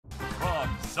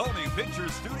Sony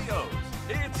Pictures Studios.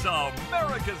 It's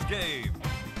America's Game.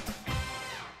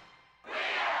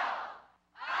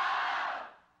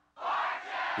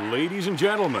 Ladies and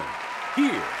gentlemen,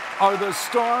 here are the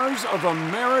stars of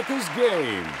America's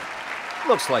Game.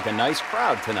 Looks like a nice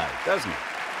crowd tonight, doesn't it?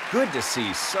 Good to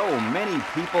see so many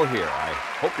people here. I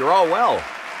hope you're all well.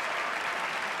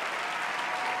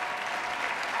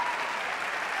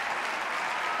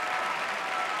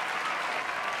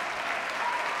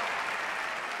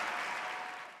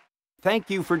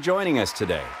 Thank you for joining us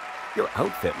today. Your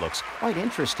outfit looks quite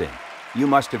interesting. You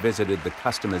must have visited the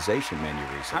customization menu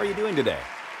recently. How are you doing today?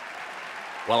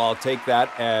 Well, I'll take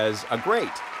that as a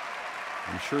great.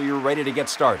 I'm sure you're ready to get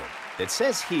started. It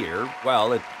says here,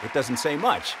 well, it doesn't say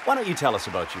much. Why don't you tell us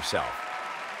about yourself?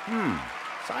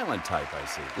 Silent type, I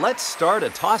see. Let's start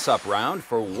a toss-up round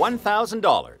for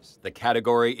 $1,000. The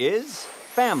category is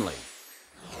family.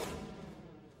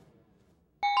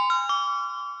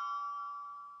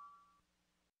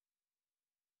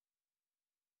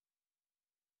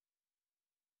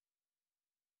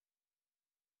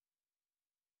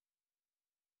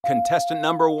 Contestant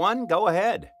number 1, go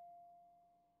ahead.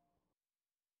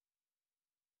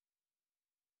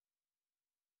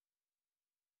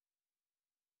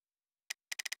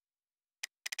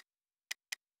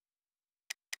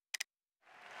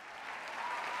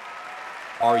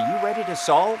 Are you ready to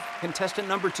solve contestant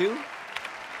number 2?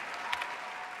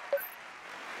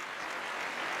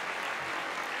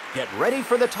 Get ready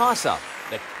for the toss-up.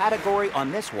 The category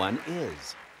on this one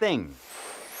is thing.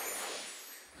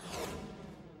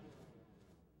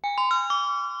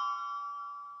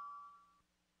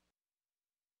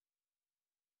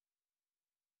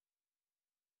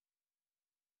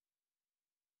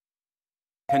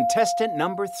 Contestant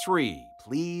number 3,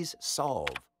 please solve.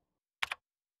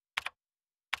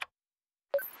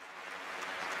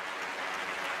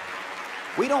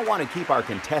 We don't want to keep our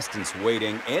contestants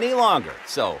waiting any longer,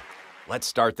 so let's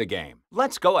start the game.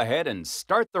 Let's go ahead and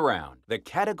start the round. The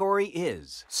category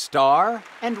is star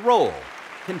and roll.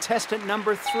 Contestant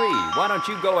number 3, why don't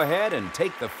you go ahead and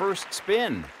take the first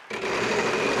spin?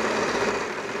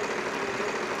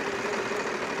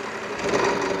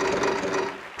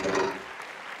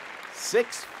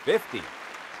 $6.50.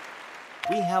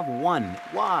 We have one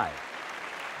Y.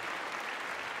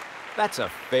 That's a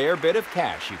fair bit of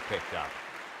cash you picked up.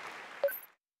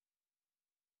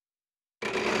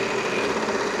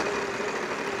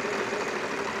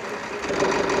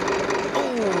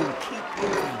 Oh, keep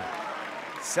moving.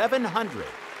 700.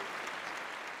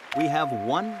 We have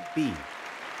one B.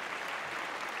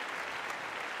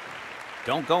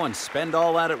 Don't go and spend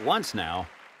all that at once now.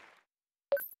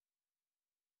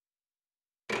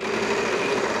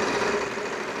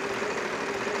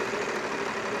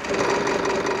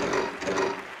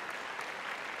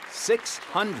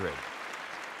 $600.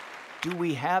 Do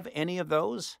we have any of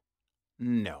those?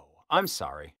 No, I'm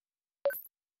sorry.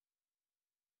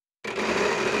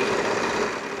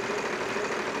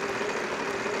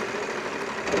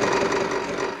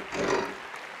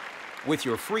 With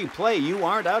your free play, you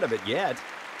aren't out of it yet.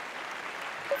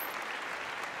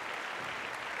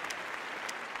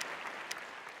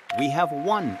 We have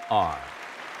one R.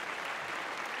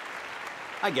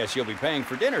 I guess you'll be paying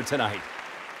for dinner tonight.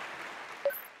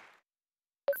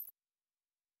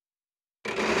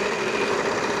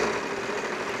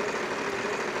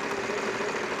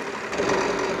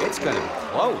 It's gonna be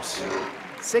close.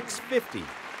 $6.50.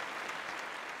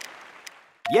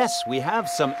 Yes, we have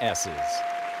some S's.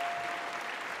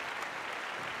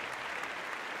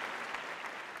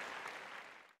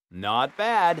 Not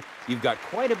bad. You've got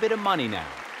quite a bit of money now.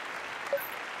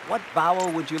 What vowel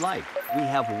would you like? We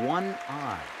have one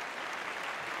I.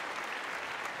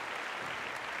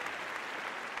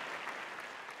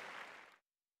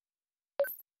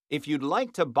 If you'd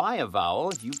like to buy a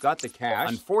vowel, you've got the cash.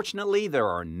 Unfortunately, there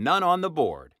are none on the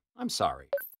board. I'm sorry.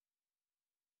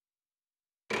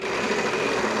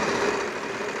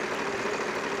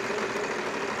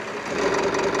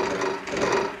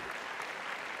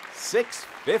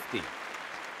 $6.50.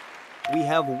 We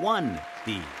have one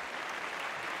D.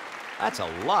 That's a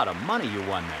lot of money you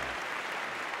won there.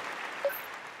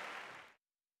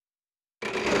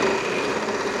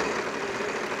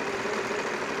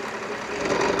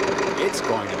 It's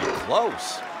going to be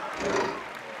close.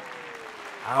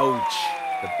 Ouch.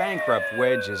 The bankrupt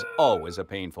wedge is always a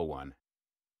painful one.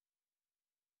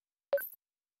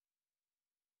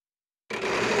 Are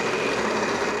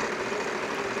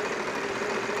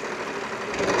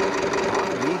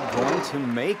we going to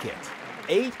make it?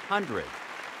 800.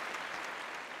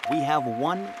 We have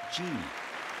one G.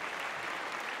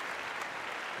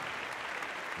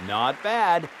 Not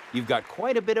bad. You've got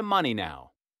quite a bit of money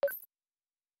now.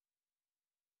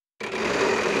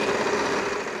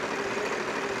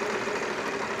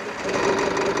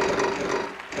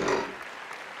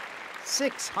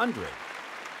 $600.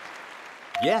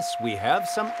 Yes, we have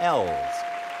some L's.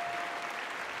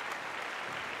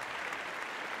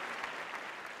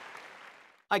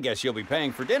 I guess you'll be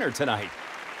paying for dinner tonight.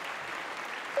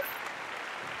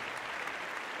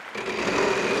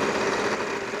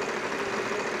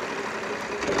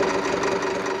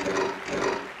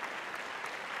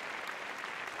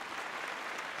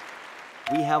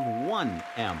 We have one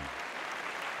M.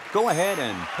 Go ahead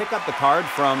and pick up the card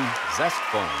from Zest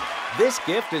Phone. This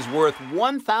gift is worth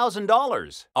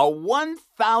 $1,000. A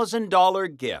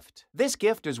 $1,000 gift. This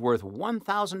gift is worth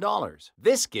 $1,000.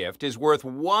 This gift is worth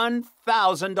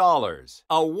 $1,000.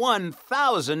 A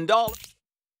 $1,000.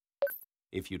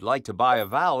 If you'd like to buy a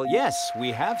vowel, yes,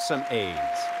 we have some A's.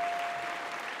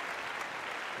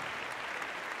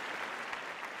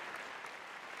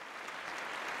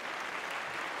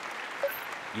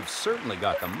 You've certainly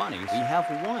got the money. We have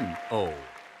one O.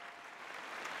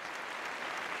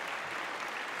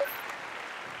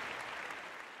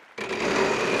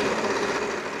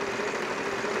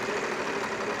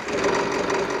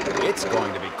 It's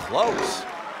going to be close.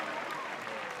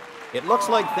 It looks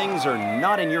like things are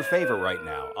not in your favor right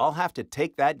now. I'll have to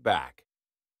take that back.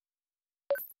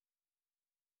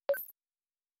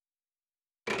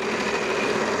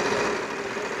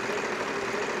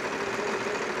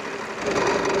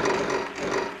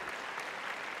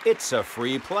 It's a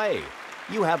free play.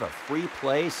 You have a free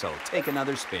play, so take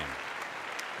another spin.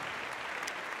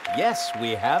 Yes,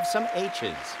 we have some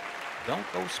H's. Don't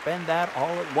go spend that all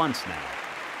at once now.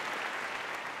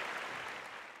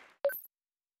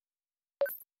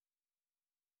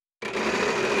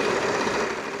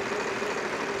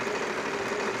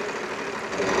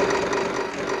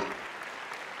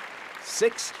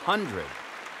 $600.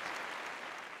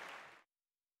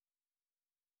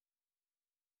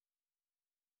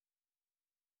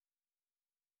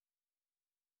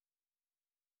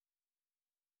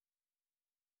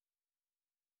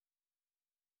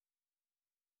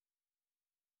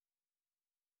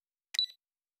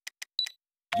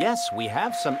 Yes, we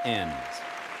have some N's.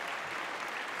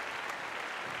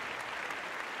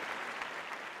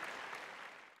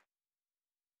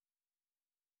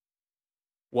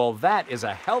 Well, that is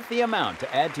a healthy amount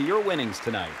to add to your winnings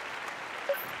tonight.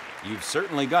 You've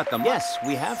certainly got them. Yes,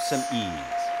 we have some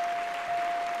E's.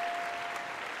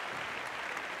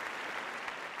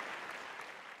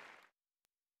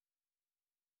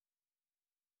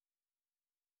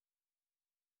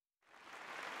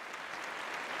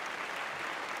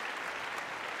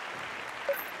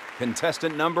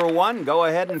 Contestant number 1, go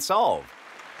ahead and solve.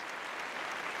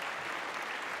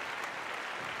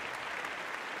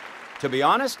 To be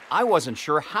honest, I wasn't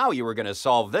sure how you were going to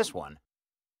solve this one.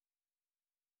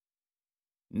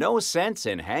 No sense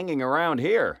in hanging around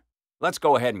here. Let's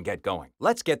go ahead and get going.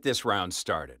 Let's get this round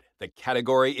started. The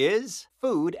category is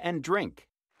food and drink.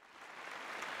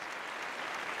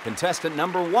 Contestant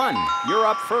number 1, you're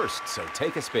up first, so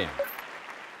take a spin.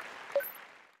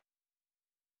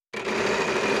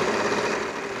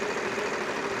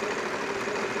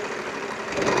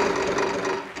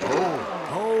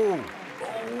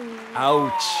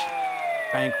 Ouch!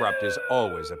 Bankrupt is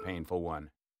always a painful one.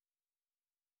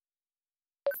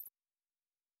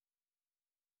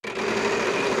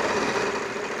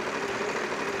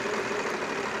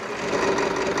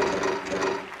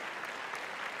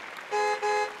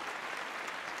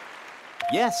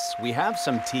 Yes, we have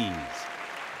some T's.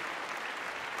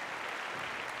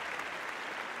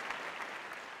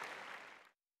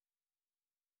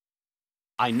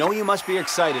 I know you must be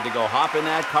excited to go hop in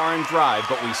that car and drive,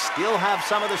 but we still have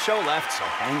some of the show left, so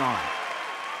hang on.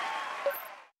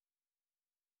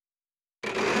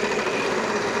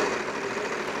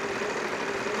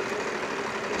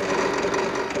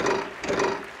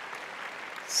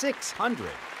 $600.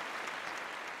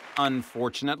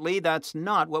 Unfortunately, that's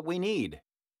not what we need.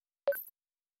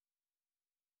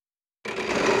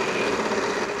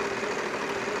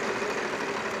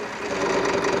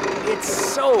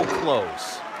 It's so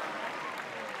close.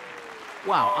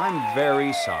 Wow, I'm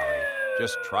very sorry.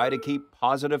 Just try to keep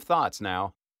positive thoughts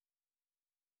now.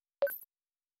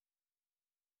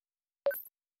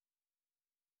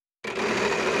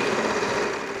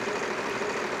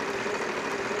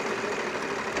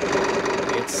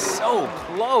 It's so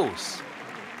close.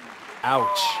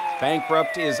 Ouch.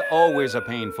 Bankrupt is always a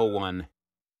painful one.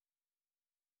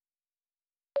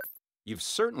 You've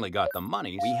certainly got the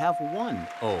money. We have one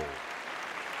O.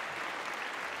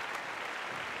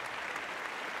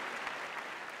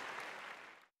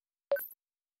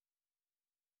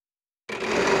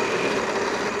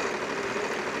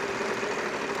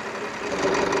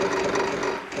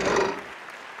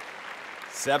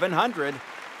 700.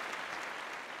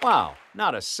 Wow,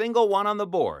 not a single one on the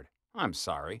board. I'm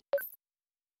sorry.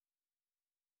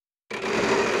 Do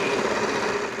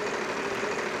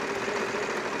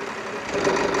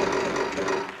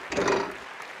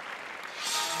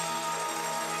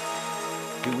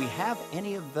we have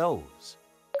any of those?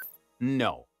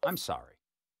 No, I'm sorry.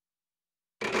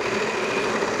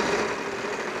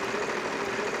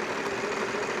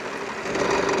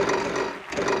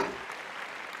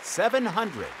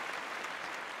 $700.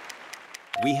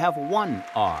 We have one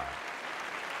R.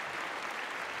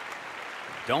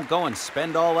 Don't go and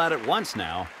spend all that at once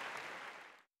now.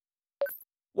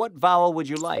 What vowel would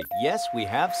you like? Yes, we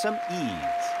have some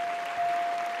E's.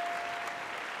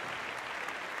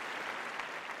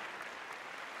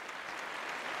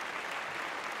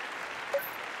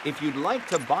 If you'd like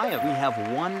to buy it, we have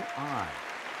one I.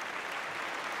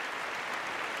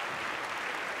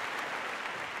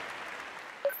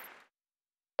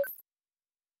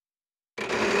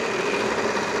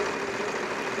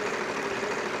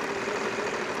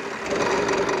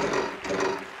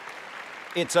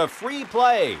 It's a free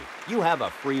play. You have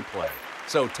a free play,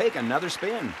 so take another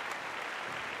spin.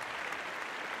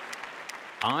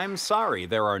 I'm sorry,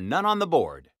 there are none on the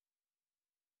board.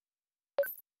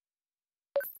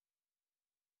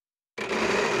 Are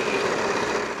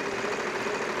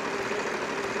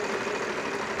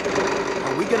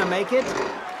we gonna make it?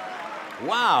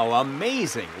 Wow,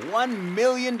 amazing, $1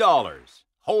 million.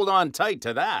 Hold on tight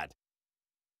to that.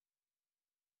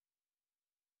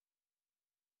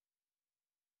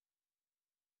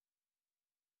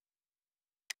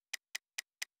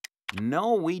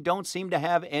 No, we don't seem to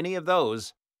have any of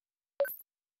those.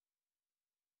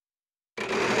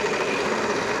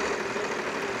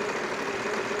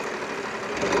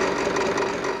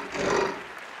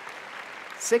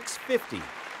 $650.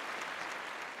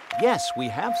 Yes, we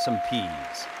have some P's.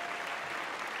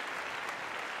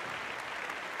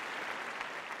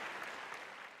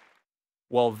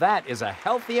 Well, that is a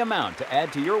healthy amount to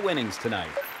add to your winnings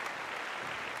tonight.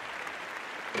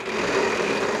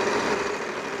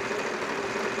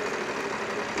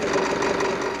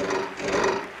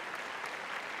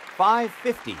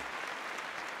 $550.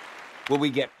 Will we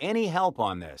get any help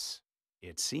on this?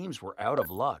 It seems we're out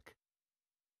of luck.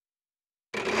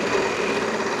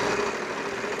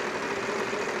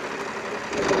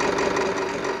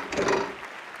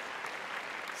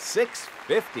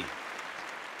 $650.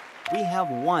 We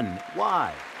have one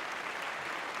Y.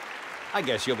 I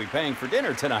guess you'll be paying for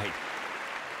dinner tonight.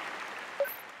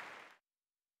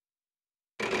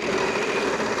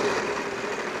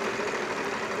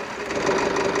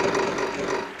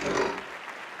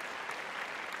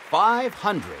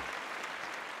 $500.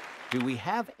 Do we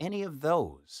have any of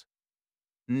those?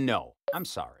 No, I'm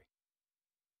sorry.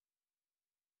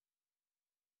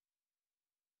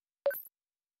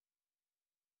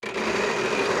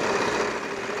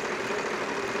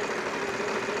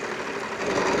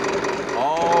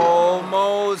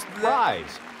 Almost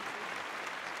prize.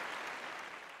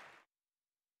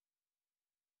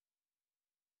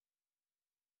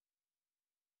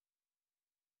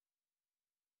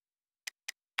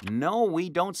 No, we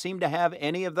don't seem to have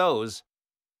any of those.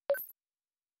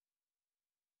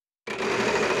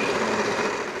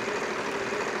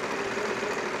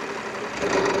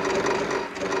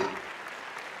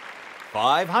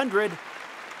 $500.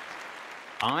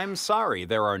 I'm sorry,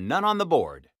 there are none on the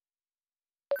board.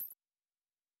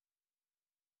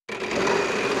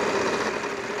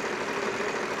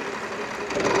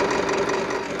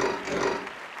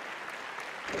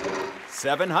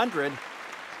 $700.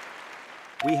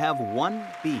 We have one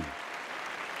B.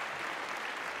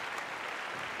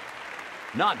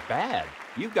 Not bad.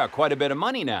 You've got quite a bit of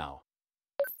money now.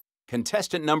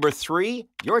 Contestant number 3,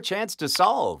 your chance to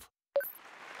solve.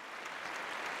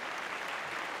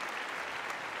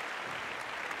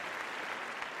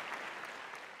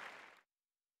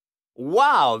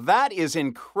 Wow, that is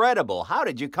incredible. How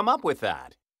did you come up with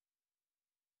that?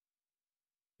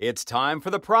 It's time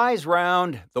for the prize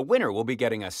round. The winner will be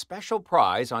getting a special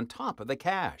prize on top of the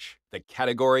cash. The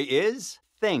category is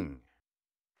Thing.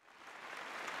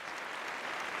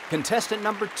 Contestant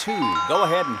number 2, go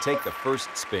ahead and take the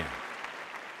first spin.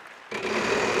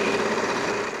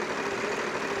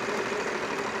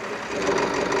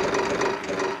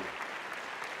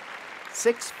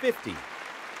 $650.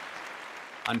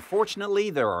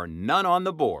 Unfortunately, there are none on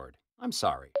the board. I'm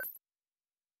sorry.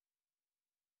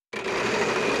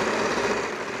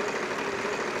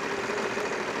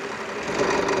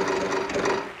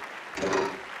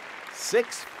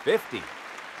 $650.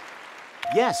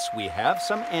 Yes, we have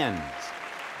some N's.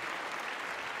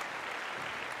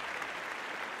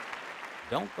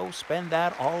 Don't go spend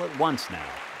that all at once now.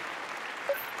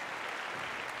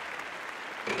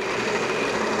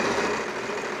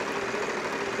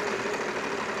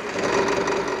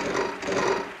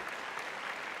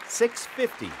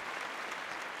 $6.50.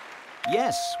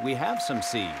 Yes, we have some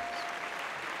C's.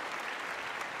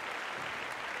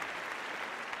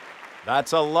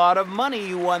 That's a lot of money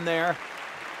you won there.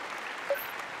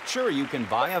 Sure, you can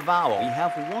buy a vowel. We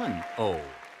have one O.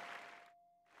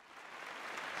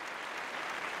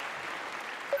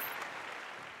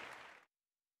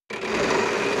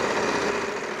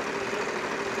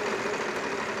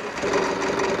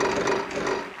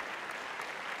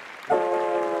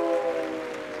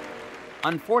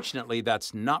 Unfortunately,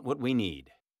 that's not what we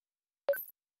need.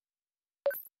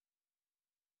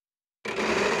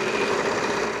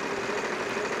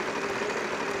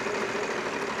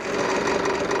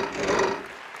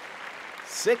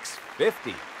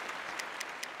 $6.50.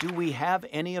 Do we have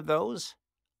any of those?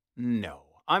 No,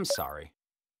 I'm sorry.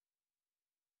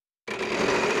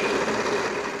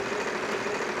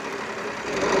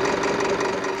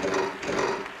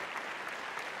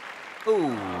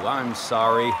 Ooh, I'm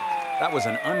sorry. That was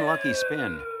an unlucky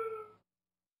spin.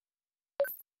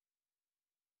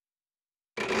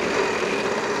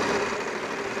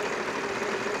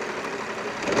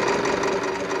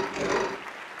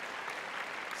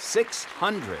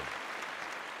 $600.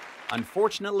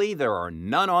 Unfortunately, there are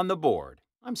none on the board.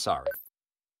 I'm sorry.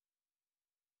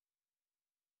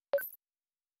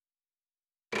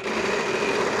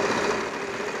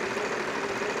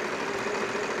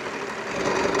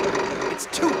 It's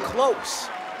too close.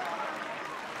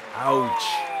 Ouch.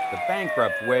 The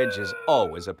bankrupt wedge is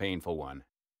always a painful one.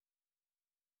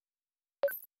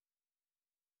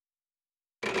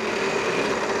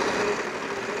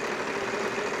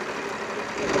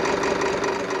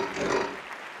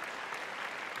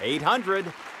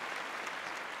 $800.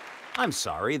 I'm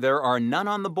sorry, there are none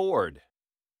on the board.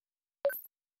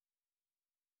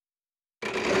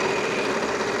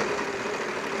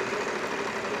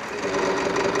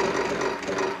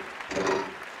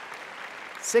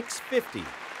 $650.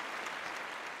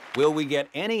 Will we get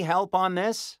any help on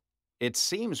this? It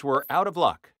seems we're out of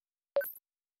luck.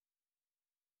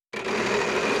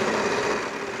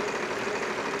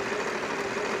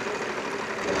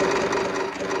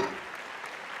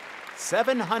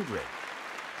 $700.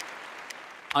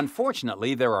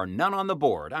 Unfortunately, there are none on the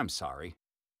board. I'm sorry.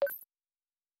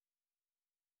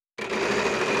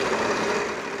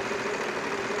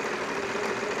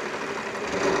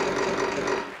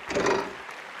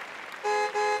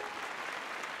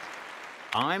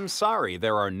 I'm sorry,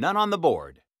 there are none on the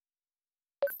board.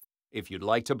 If you'd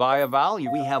like to buy a vowel,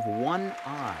 we have one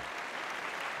I.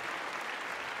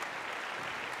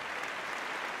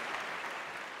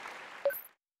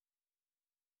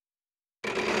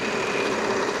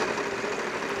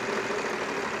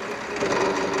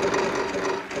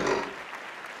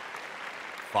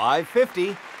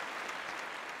 $550.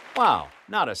 Wow,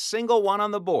 not a single one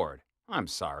on the board. I'm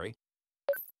sorry.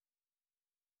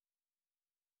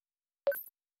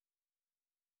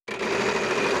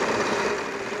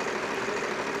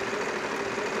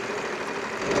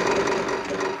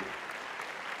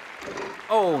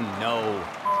 Oh no,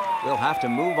 we'll have to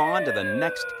move on to the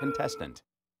next contestant.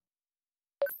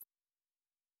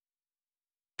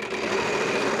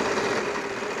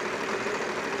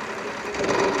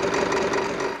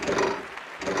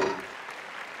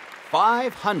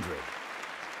 $500.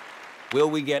 Will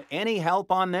we get any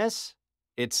help on this?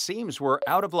 It seems we're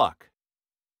out of luck.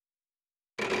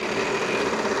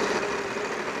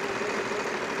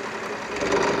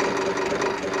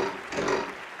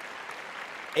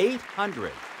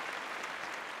 $800.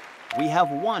 We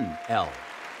have one L.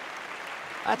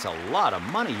 That's a lot of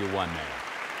money you won there.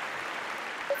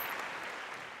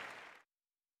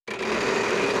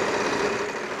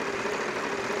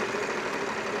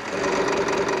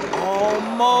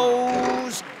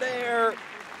 Almost there.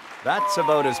 That's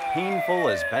about as painful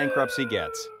as bankruptcy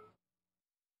gets.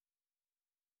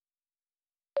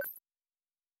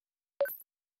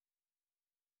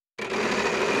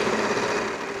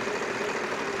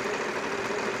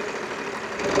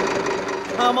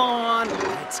 Come on,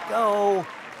 let's go.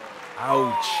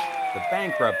 Ouch. The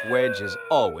bankrupt wedge is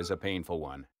always a painful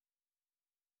one.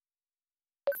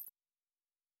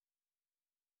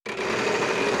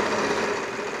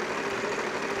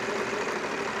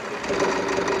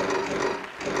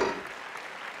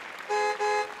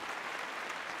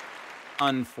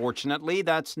 Unfortunately,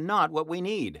 that's not what we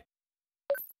need.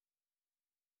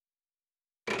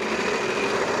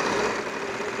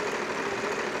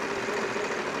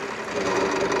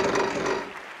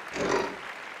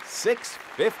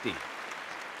 $6.50.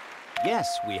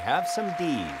 Yes, we have some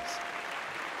D's.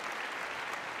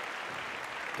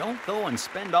 Don't go and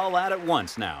spend all that at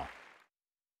once now.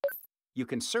 You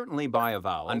can certainly buy a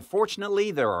vowel. Unfortunately,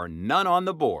 there are none on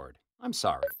the board. I'm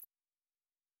sorry.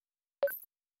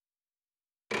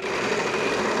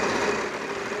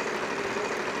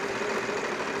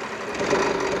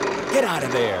 Get out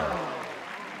of there!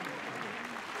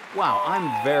 Wow,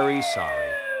 I'm very sorry.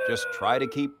 Just try to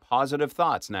keep positive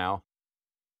thoughts now.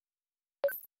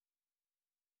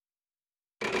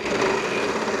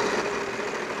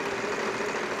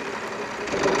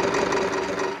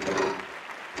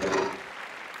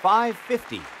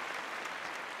 $5.50.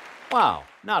 Wow,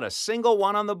 not a single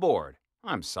one on the board.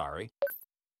 I'm sorry.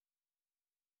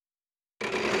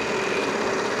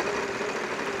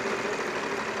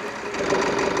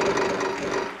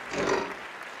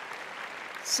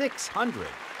 $600.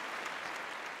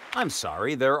 I'm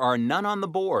sorry, there are none on the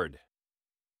board.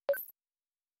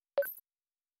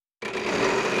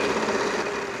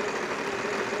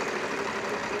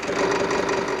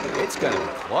 It's gonna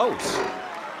be close.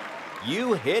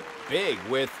 You hit big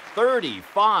with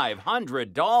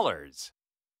 $3,500.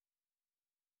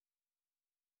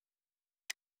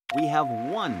 We have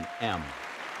one M.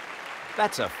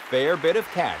 That's a fair bit of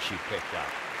cash you picked up.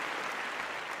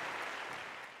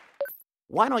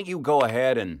 Why don't you go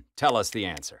ahead and tell us the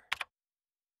answer?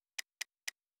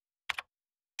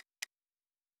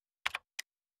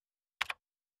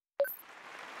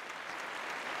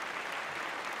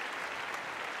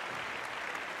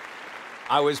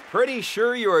 I was pretty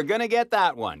sure you were going to get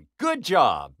that one. Good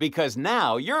job, because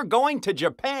now you're going to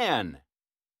Japan.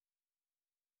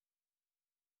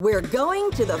 We're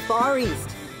going to the Far East.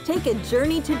 Take a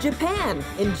journey to Japan,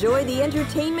 enjoy the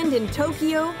entertainment in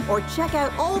Tokyo, or check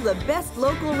out all the best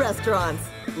local restaurants.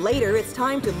 Later, it's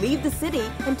time to leave the city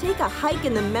and take a hike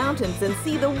in the mountains and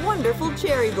see the wonderful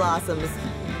cherry blossoms.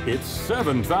 It's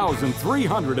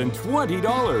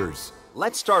 $7,320.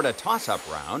 Let's start a toss-up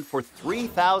round for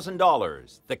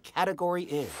 $3,000. The category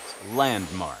is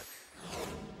landmark.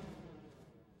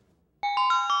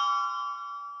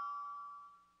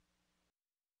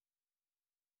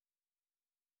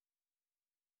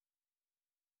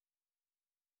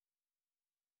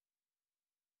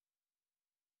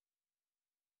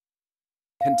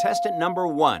 Contestant number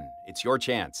 1, it's your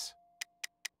chance.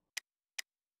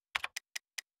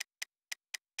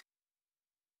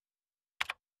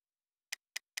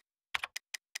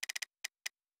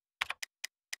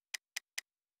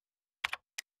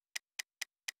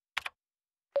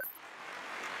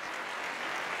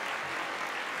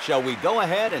 Shall we go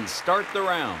ahead and start the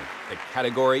round? The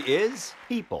category is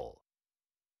people.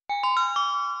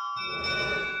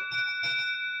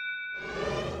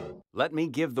 Let me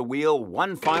give the wheel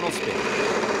one final spin.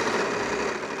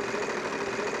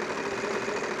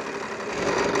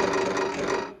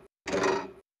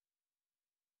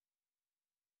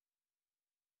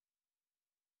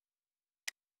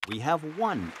 We have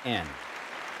one N.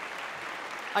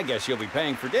 I guess you'll be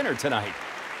paying for dinner tonight.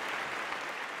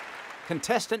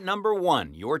 Contestant number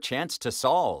 1, your chance to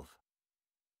solve.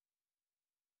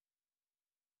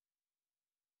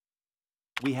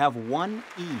 We have one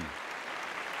E.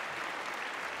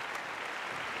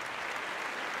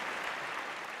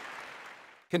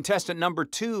 Contestant number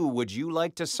 2, would you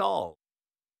like to solve?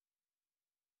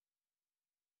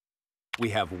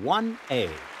 We have one A.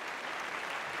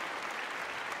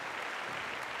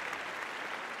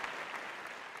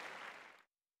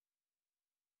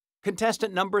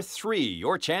 Contestant number 3,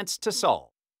 your chance to solve.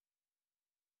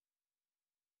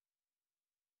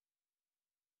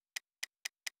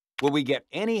 Will we get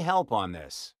any help on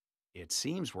this? It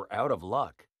seems we're out of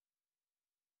luck.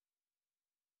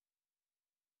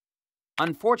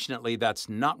 Unfortunately, that's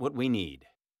not what we need.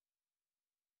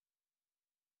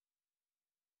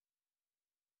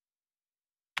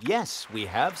 Yes, we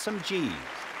have some G's.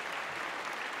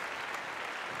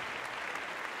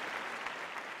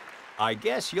 I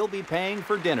guess you'll be paying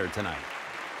for dinner tonight.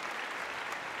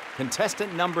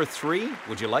 Contestant number 3,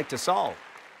 would you like to solve?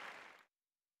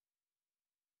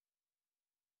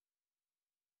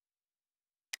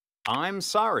 I'm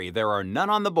sorry, there are none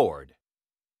on the board.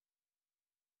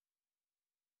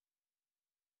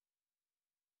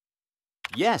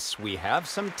 Yes, we have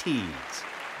some T's.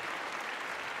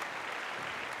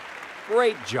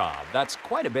 Great job. That's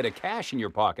quite a bit of cash in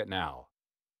your pocket now.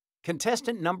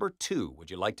 Contestant number 2,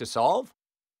 would you like to solve?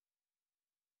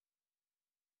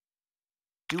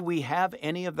 Do we have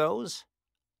any of those?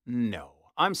 No,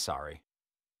 I'm sorry.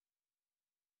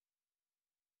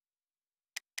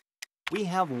 We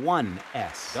have one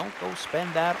S. Don't go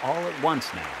spend that all at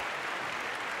once now.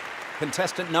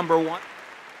 Contestant number 1.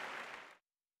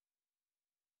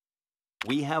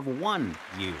 We have 1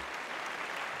 U.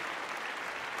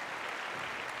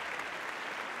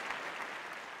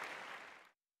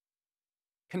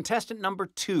 Contestant number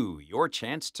 2, your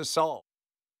chance to solve.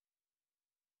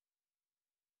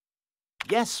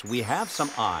 Yes, we have some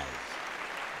I's.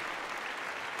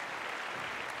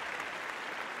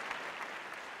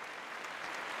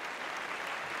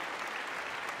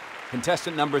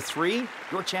 Contestant number 3,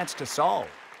 your chance to solve.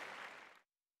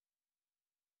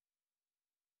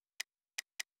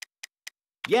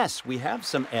 Yes, we have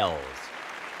some L's.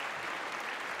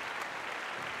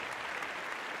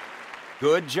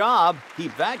 Good job.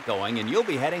 Keep that going and you'll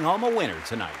be heading home a winner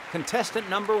tonight. Contestant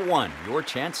number 1, your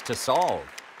chance to solve.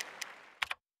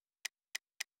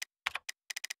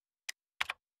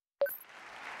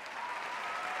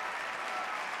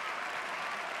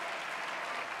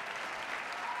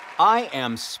 I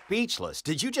am speechless.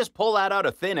 Did you just pull that out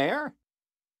of thin air?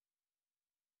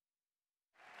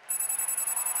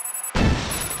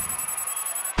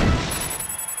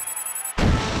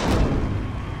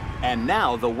 And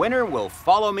now the winner will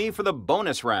follow me for the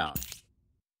bonus round.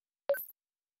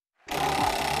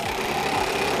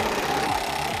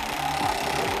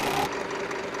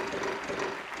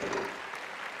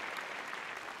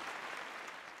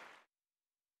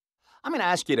 I'm going to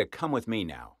ask you to come with me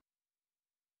now.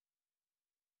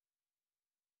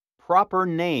 Proper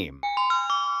name.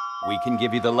 We can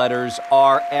give you the letters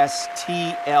R, S,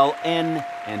 T, L, N,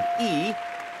 and E.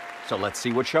 So let's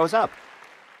see what shows up.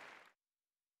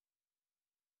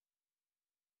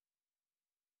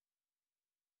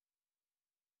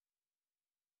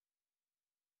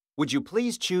 Would you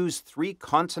please choose 3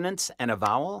 consonants and a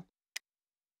vowel?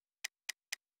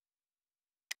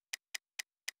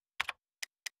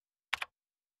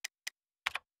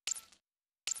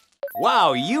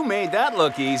 Wow, you made that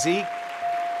look easy.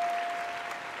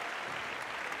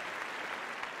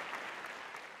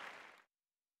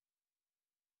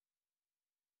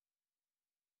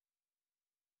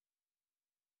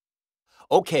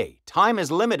 Okay, time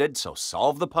is limited, so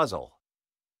solve the puzzle.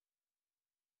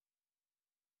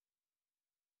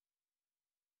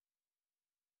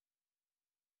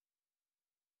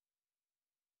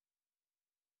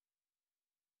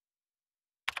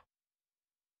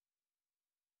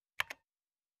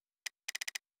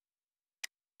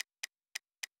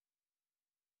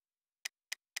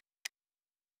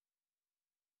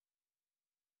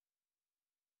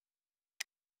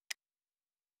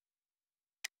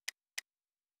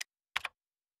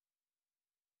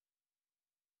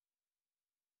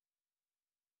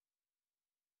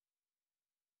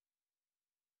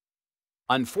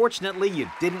 Unfortunately, you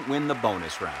didn't win the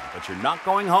bonus round, but you're not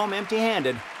going home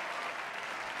empty-handed.